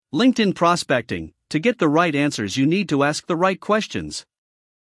LinkedIn prospecting. To get the right answers, you need to ask the right questions.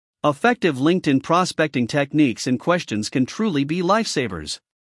 Effective LinkedIn prospecting techniques and questions can truly be lifesavers.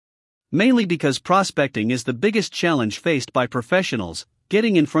 Mainly because prospecting is the biggest challenge faced by professionals,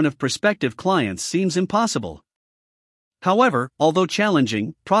 getting in front of prospective clients seems impossible. However, although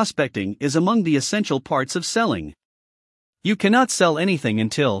challenging, prospecting is among the essential parts of selling. You cannot sell anything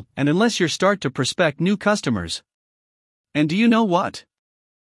until and unless you start to prospect new customers. And do you know what?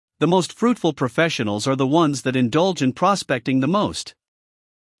 The most fruitful professionals are the ones that indulge in prospecting the most.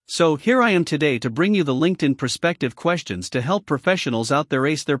 So here I am today to bring you the LinkedIn prospective questions to help professionals out there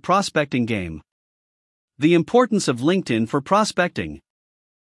ace their prospecting game. The importance of LinkedIn for prospecting.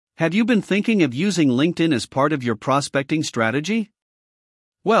 Have you been thinking of using LinkedIn as part of your prospecting strategy?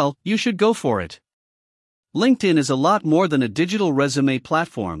 Well, you should go for it. LinkedIn is a lot more than a digital resume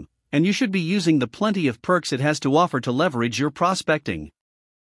platform, and you should be using the plenty of perks it has to offer to leverage your prospecting.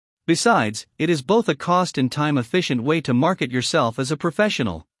 Besides, it is both a cost and time efficient way to market yourself as a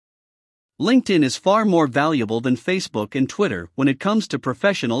professional. LinkedIn is far more valuable than Facebook and Twitter when it comes to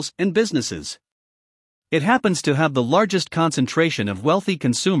professionals and businesses. It happens to have the largest concentration of wealthy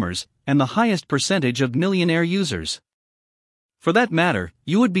consumers and the highest percentage of millionaire users. For that matter,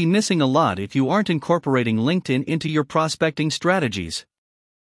 you would be missing a lot if you aren't incorporating LinkedIn into your prospecting strategies.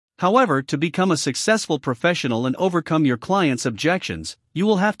 However, to become a successful professional and overcome your clients' objections, you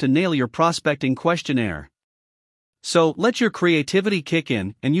will have to nail your prospecting questionnaire. So, let your creativity kick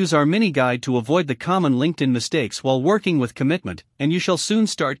in and use our mini guide to avoid the common LinkedIn mistakes while working with commitment, and you shall soon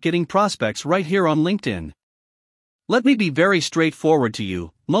start getting prospects right here on LinkedIn. Let me be very straightforward to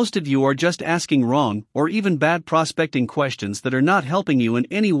you, most of you are just asking wrong or even bad prospecting questions that are not helping you in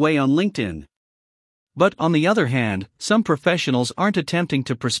any way on LinkedIn. But on the other hand, some professionals aren't attempting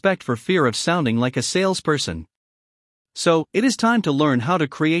to prospect for fear of sounding like a salesperson. So, it is time to learn how to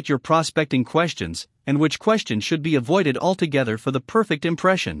create your prospecting questions, and which questions should be avoided altogether for the perfect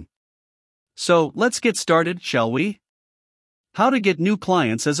impression. So, let's get started, shall we? How to get new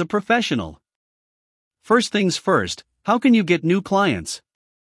clients as a professional. First things first, how can you get new clients?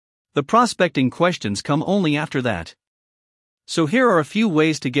 The prospecting questions come only after that. So here are a few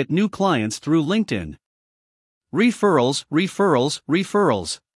ways to get new clients through LinkedIn. Referrals, referrals,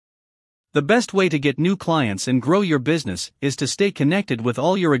 referrals. The best way to get new clients and grow your business is to stay connected with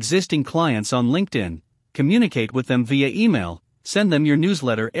all your existing clients on LinkedIn, communicate with them via email, send them your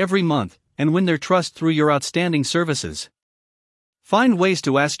newsletter every month, and win their trust through your outstanding services. Find ways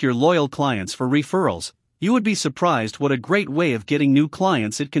to ask your loyal clients for referrals. You would be surprised what a great way of getting new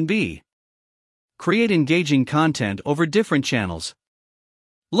clients it can be. Create engaging content over different channels.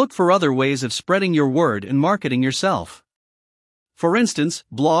 Look for other ways of spreading your word and marketing yourself. For instance,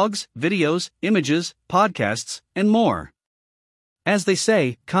 blogs, videos, images, podcasts, and more. As they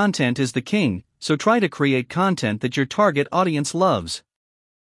say, content is the king, so try to create content that your target audience loves.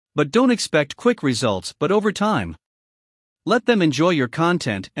 But don't expect quick results, but over time. Let them enjoy your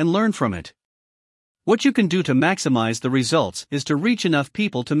content and learn from it. What you can do to maximize the results is to reach enough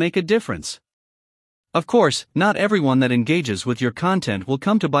people to make a difference. Of course, not everyone that engages with your content will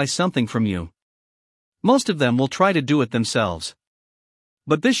come to buy something from you. Most of them will try to do it themselves.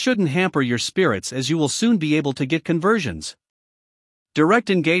 But this shouldn't hamper your spirits, as you will soon be able to get conversions. Direct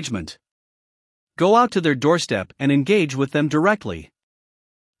engagement. Go out to their doorstep and engage with them directly.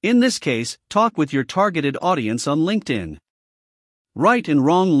 In this case, talk with your targeted audience on LinkedIn. Right and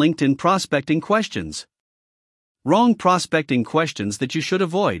wrong LinkedIn prospecting questions. Wrong prospecting questions that you should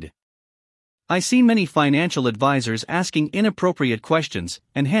avoid. I see many financial advisors asking inappropriate questions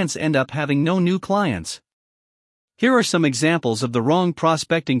and hence end up having no new clients. Here are some examples of the wrong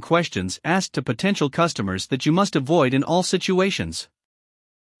prospecting questions asked to potential customers that you must avoid in all situations.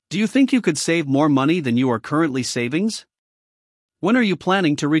 Do you think you could save more money than you are currently saving? When are you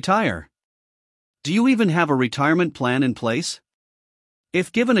planning to retire? Do you even have a retirement plan in place?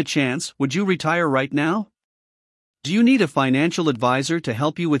 If given a chance, would you retire right now? Do you need a financial advisor to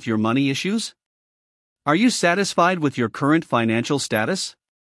help you with your money issues? Are you satisfied with your current financial status?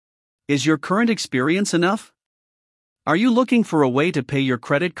 Is your current experience enough? Are you looking for a way to pay your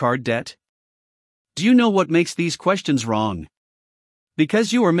credit card debt? Do you know what makes these questions wrong?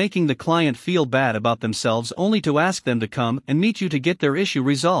 Because you are making the client feel bad about themselves only to ask them to come and meet you to get their issue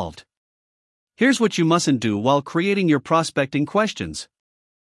resolved. Here's what you mustn't do while creating your prospecting questions.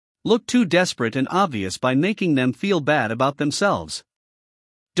 Look too desperate and obvious by making them feel bad about themselves.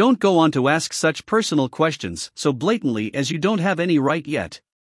 Don't go on to ask such personal questions so blatantly as you don't have any right yet.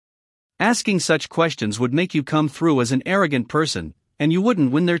 Asking such questions would make you come through as an arrogant person, and you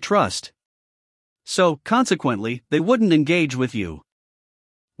wouldn't win their trust. So, consequently, they wouldn't engage with you.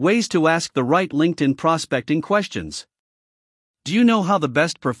 Ways to ask the right LinkedIn prospecting questions. Do you know how the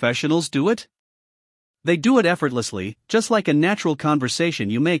best professionals do it? They do it effortlessly, just like a natural conversation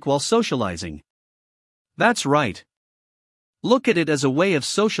you make while socializing. That's right. Look at it as a way of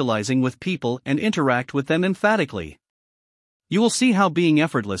socializing with people and interact with them emphatically. You will see how being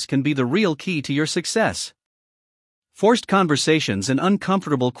effortless can be the real key to your success. Forced conversations and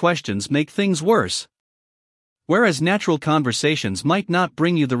uncomfortable questions make things worse. Whereas natural conversations might not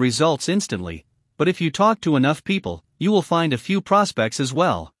bring you the results instantly, but if you talk to enough people, you will find a few prospects as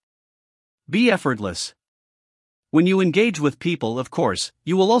well. Be effortless. When you engage with people, of course,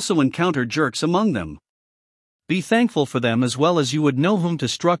 you will also encounter jerks among them. Be thankful for them as well as you would know whom to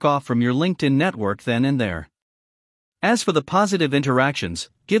struck off from your LinkedIn network then and there. As for the positive interactions,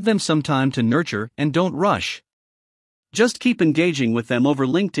 give them some time to nurture and don't rush. Just keep engaging with them over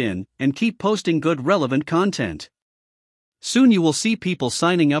LinkedIn and keep posting good relevant content. Soon you will see people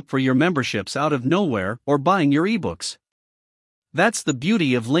signing up for your memberships out of nowhere or buying your ebooks. That's the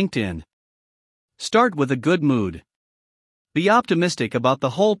beauty of LinkedIn. Start with a good mood. Be optimistic about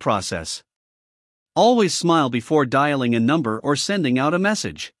the whole process. Always smile before dialing a number or sending out a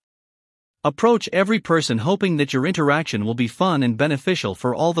message. Approach every person hoping that your interaction will be fun and beneficial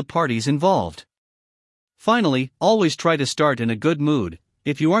for all the parties involved. Finally, always try to start in a good mood.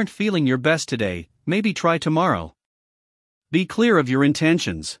 If you aren't feeling your best today, maybe try tomorrow. Be clear of your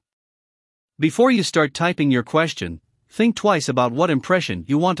intentions. Before you start typing your question, think twice about what impression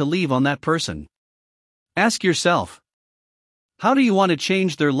you want to leave on that person. Ask yourself, how do you want to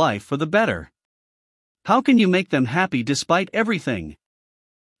change their life for the better? How can you make them happy despite everything?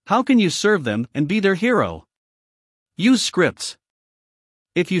 How can you serve them and be their hero? Use scripts.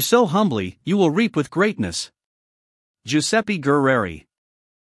 If you sow humbly, you will reap with greatness. Giuseppe Guerrieri.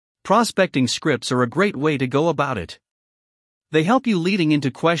 Prospecting scripts are a great way to go about it. They help you leading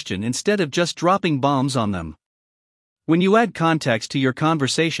into question instead of just dropping bombs on them. When you add context to your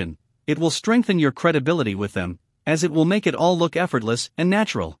conversation, it will strengthen your credibility with them, as it will make it all look effortless and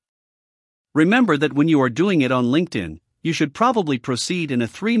natural. Remember that when you are doing it on LinkedIn, you should probably proceed in a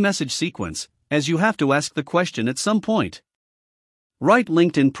 3-message sequence, as you have to ask the question at some point. Write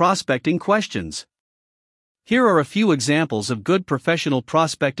LinkedIn prospecting questions. Here are a few examples of good professional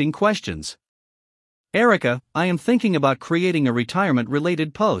prospecting questions. Erica, I am thinking about creating a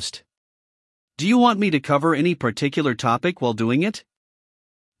retirement-related post. Do you want me to cover any particular topic while doing it?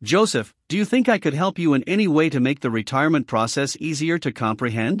 Joseph, do you think I could help you in any way to make the retirement process easier to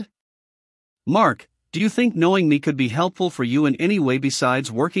comprehend? Mark, do you think knowing me could be helpful for you in any way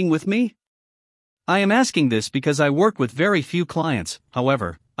besides working with me? I am asking this because I work with very few clients,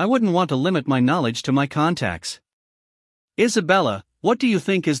 however, I wouldn't want to limit my knowledge to my contacts. Isabella, what do you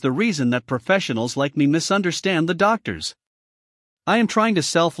think is the reason that professionals like me misunderstand the doctors? I am trying to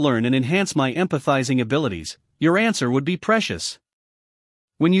self-learn and enhance my empathizing abilities. Your answer would be precious.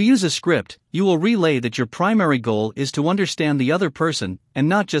 When you use a script, you will relay that your primary goal is to understand the other person and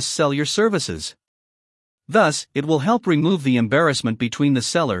not just sell your services. Thus, it will help remove the embarrassment between the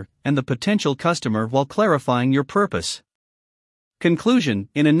seller and the potential customer while clarifying your purpose. Conclusion: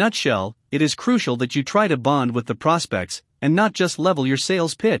 in a nutshell, it is crucial that you try to bond with the prospects and not just level your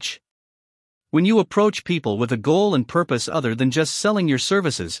sales pitch. When you approach people with a goal and purpose other than just selling your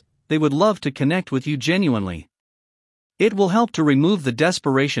services, they would love to connect with you genuinely. It will help to remove the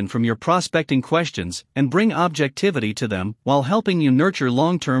desperation from your prospecting questions and bring objectivity to them while helping you nurture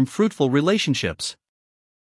long-term fruitful relationships.